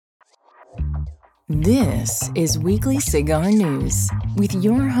This is Weekly Cigar News with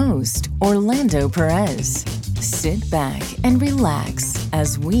your host, Orlando Perez. Sit back and relax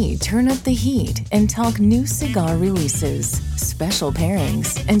as we turn up the heat and talk new cigar releases, special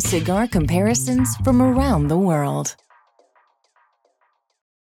pairings, and cigar comparisons from around the world.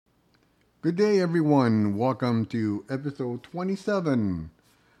 Good day, everyone. Welcome to episode 27.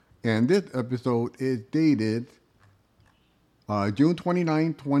 And this episode is dated June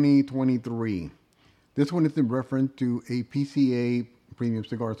 29, 2023. This one is in reference to a PCA, Premium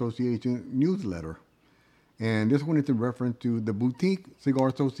Cigar Association newsletter. And this one is in reference to the Boutique Cigar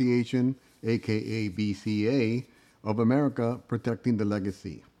Association, aka BCA, of America, Protecting the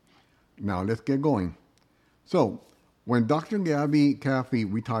Legacy. Now, let's get going. So, when Dr. Gabby Caffey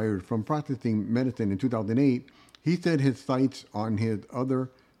retired from practicing medicine in 2008, he set his sights on his other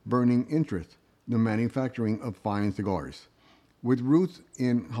burning interest, the manufacturing of fine cigars. With roots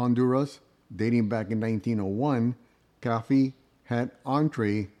in Honduras dating back in 1901, Caffey had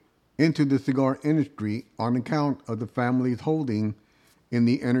entree into the cigar industry on account of the family's holding in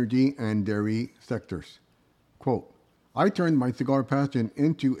the energy and dairy sectors. Quote, I turned my cigar passion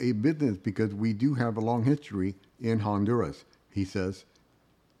into a business because we do have a long history in Honduras, he says.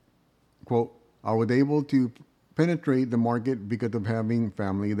 Quote, I was able to penetrate the market because of having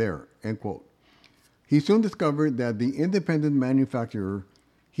family there, end quote. He soon discovered that the independent manufacturer,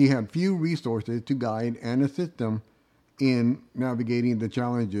 he had few resources to guide and assist them in navigating the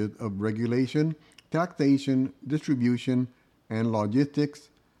challenges of regulation, taxation, distribution, and logistics,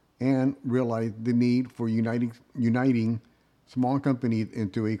 and realized the need for uniting small companies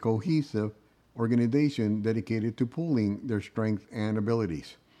into a cohesive organization dedicated to pooling their strengths and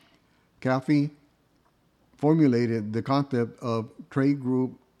abilities. Caffey formulated the concept of trade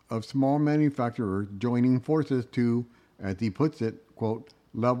group of small manufacturers joining forces to, as he puts it, quote,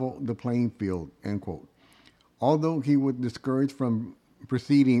 level the playing field, end quote. Although he was discouraged from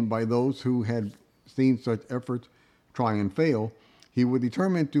proceeding by those who had seen such efforts try and fail, he was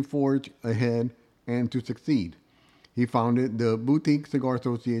determined to forge ahead and to succeed. He founded the Boutique Cigar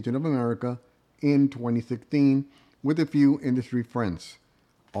Association of America in 2016 with a few industry friends,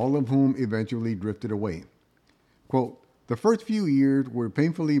 all of whom eventually drifted away. Quote, the first few years were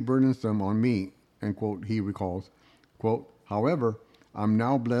painfully burdensome on me, end quote, he recalls. Quote, however, I'm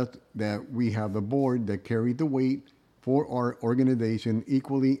now blessed that we have a board that carried the weight for our organization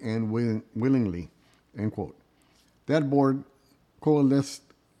equally and willingly, end quote. That board coalesced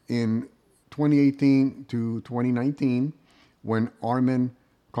in 2018 to 2019 when Armin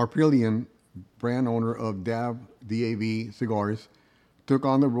Karpelian, brand owner of DAV Cigars, took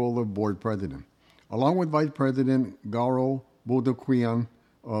on the role of board president. Along with Vice President Garo Bodoquian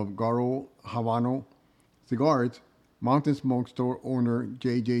of Garo Habano Cigars, Mountain Smoke Store owner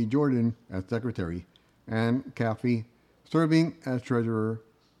J.J. Jordan as secretary, and Caffey serving as treasurer.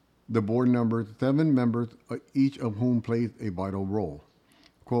 The board numbers 7 members, each of whom plays a vital role.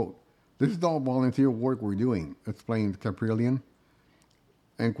 Quote, this is all volunteer work we're doing, explained Caprilian.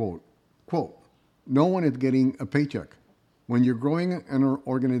 End quote. Quote, no one is getting a paycheck. When you're growing an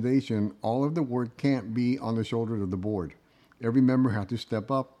organization, all of the work can't be on the shoulders of the board. Every member has to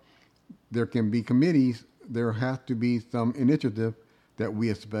step up. There can be committees. There has to be some initiative that we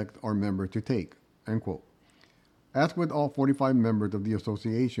expect our members to take, end quote. As with all 45 members of the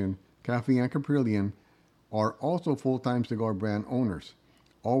association, Caffey and Caprillion are also full-time cigar brand owners,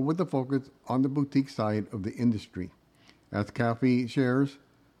 all with a focus on the boutique side of the industry. As Caffey shares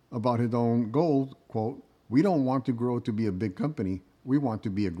about his own goals, quote, we don't want to grow to be a big company, we want to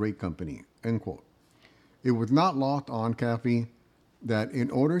be a great company, end quote. It was not lost on Caffey that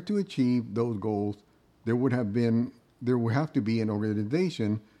in order to achieve those goals, there would have to be an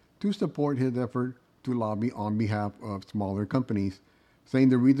organization to support his effort to lobby on behalf of smaller companies, saying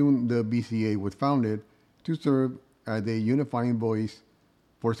the reason the BCA was founded to serve as a unifying voice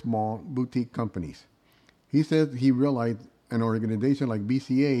for small boutique companies. He says he realized an organization like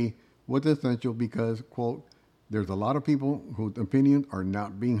BCA was essential because, quote, there's a lot of people whose opinions are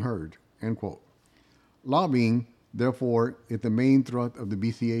not being heard, end quote. Lobbying, therefore, is the main thrust of the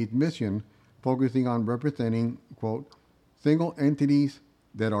BCA's mission, focusing on representing, quote, single entities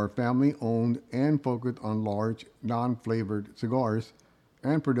that are family-owned and focused on large, non-flavored cigars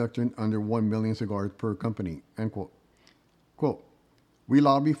and production under 1 million cigars per company, end quote. Quote, we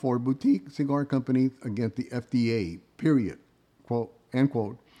lobby for boutique cigar companies against the FDA, period, quote, end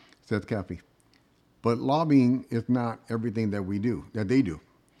quote, says Caffey. But lobbying is not everything that they do.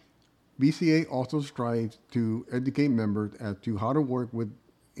 BCA also strives to educate members as to how to work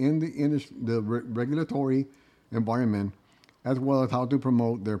within the regulatory environment, as well as how to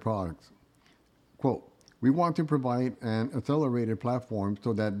promote their products. Quote, we want to provide an accelerated platform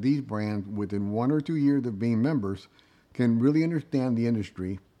so that these brands, within 1 or 2 years of being members, can really understand the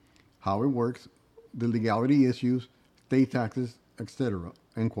industry, how it works, the legality issues, state taxes, etc.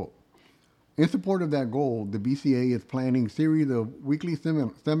 End quote. In support of that goal, the BCA is planning a series of weekly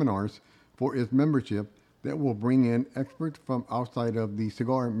seminars for its membership that will bring in experts from outside of the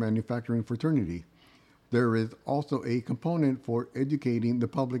cigar manufacturing fraternity. There is also a component for educating the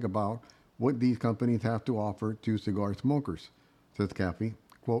public about what these companies have to offer to cigar smokers, says Caffey.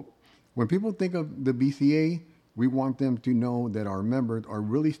 Quote, when people think of the BCA, we want them to know that our members are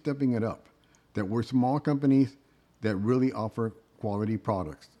really stepping it up, that we're small companies that really offer quality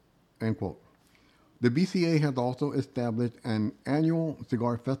products. End quote. The BCA has also established an annual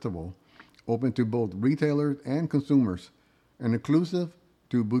cigar festival open to both retailers and consumers and inclusive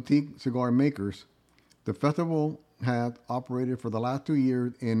to boutique cigar makers. The festival has operated for the last 2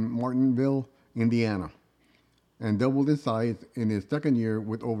 years in Martinville, Indiana, and doubled in size in its second year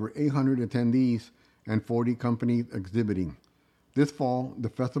with over 800 attendees and 40 companies exhibiting. This fall, the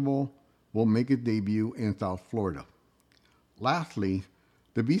festival will make its debut in South Florida. Lastly,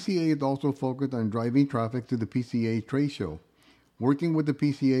 the BCA is also focused on driving traffic to the PCA trade show. Working with the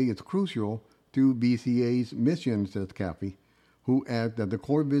PCA is crucial to BCA's mission, says Caffey, who adds that the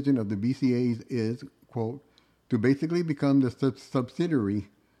core vision of the BCA is, quote, to basically become the subsidiary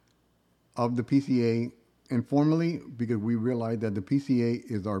of the PCA informally because we realize that the PCA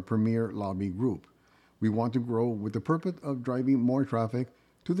is our premier lobby group. We want to grow with the purpose of driving more traffic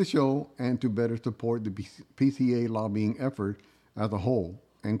to the show and to better support the PCA lobbying effort as a whole,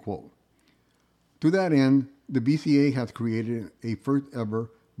 end quote. To that end, the BCA has created a first ever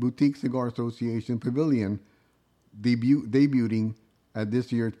Boutique Cigar Association Pavilion debuting at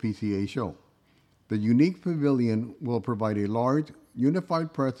this year's PCA show. The unique pavilion will provide a large,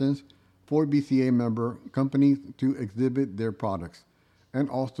 unified presence for BCA member companies to exhibit their products and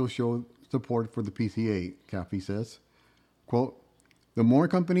also show support for the PCA, Caffey says. Quote, the more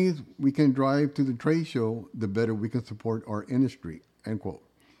companies we can drive to the trade show, the better we can support our industry, end quote.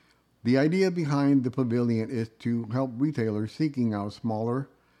 The idea behind the pavilion is to help retailers seeking out smaller,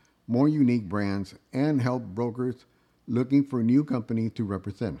 more unique brands and help brokers looking for new companies to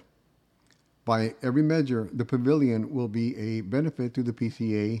represent. By every measure, the pavilion will be a benefit to the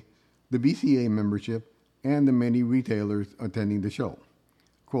PCA, the BCA membership, and the many retailers attending the show.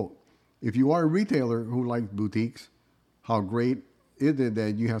 Quote, if you are a retailer who likes boutiques, how great is it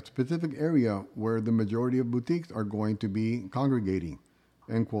that you have a specific area where the majority of boutiques are going to be congregating,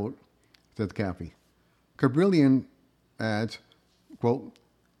 end quote, says Caffey. Cabrillion adds, quote,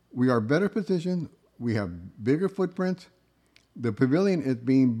 we are better positioned, we have bigger footprints, the pavilion is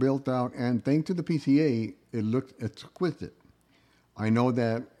being built out, and thanks to the PCA, it looks exquisite. I know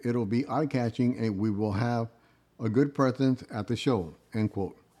that it'll be eye-catching and we will have a good presence at the show, end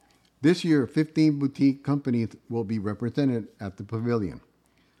quote. This year, 15 boutique companies will be represented at the pavilion.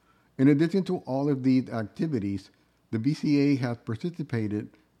 In addition to all of these activities, the BCA has participated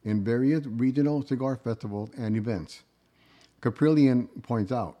in various regional cigar festivals and events. Caprillion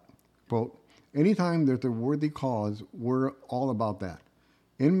points out, quote, anytime there's a worthy cause, we're all about that.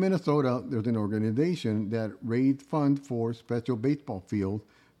 In Minnesota, there's an organization that raised funds for special baseball field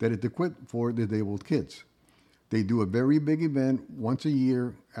that is equipped for disabled kids. They do a very big event once a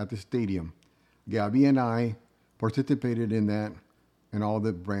year at the stadium. Gabby and I participated in that, and all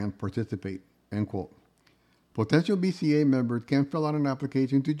the brands participate, end quote. Potential BCA members can fill out an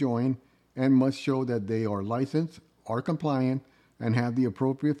application to join and must show that they are licensed, are compliant, and have the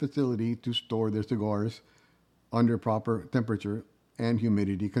appropriate facility to store their cigars under proper temperature and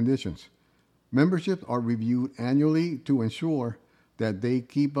humidity conditions. Memberships are reviewed annually to ensure that they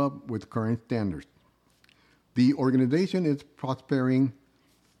keep up with current standards. The organization is prospering,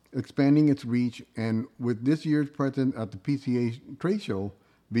 expanding its reach, and with this year's presence at the PCA trade show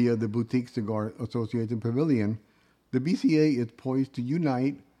via the Boutique Cigar Association Pavilion, the BCA is poised to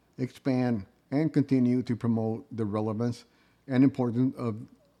unite, expand, and continue to promote the relevance and importance of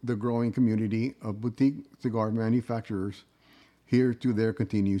the growing community of boutique cigar manufacturers here to their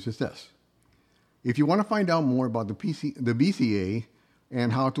continued success. If you want to find out more about the BCA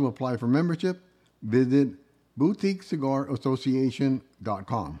and how to apply for membership, visit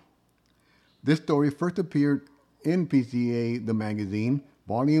boutiquecigarassociation.com. This story first appeared in PCA The Magazine,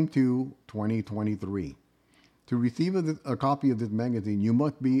 Volume 2, 2023. To receive a copy of this magazine, you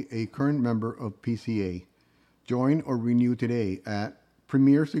must be a current member of PCA. Join or renew today at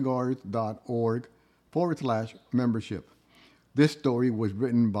premiercigars.org/membership. This story was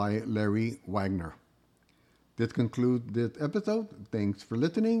written by Larry Wagner. This concludes this episode. Thanks for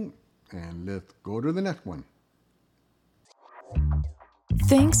listening, And let's go to the next one.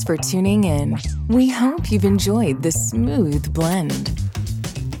 Thanks for tuning in. We hope you've enjoyed this smooth blend.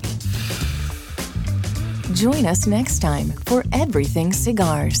 Join us next time for Everything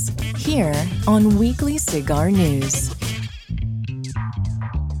Cigars, here on Weekly Cigar News.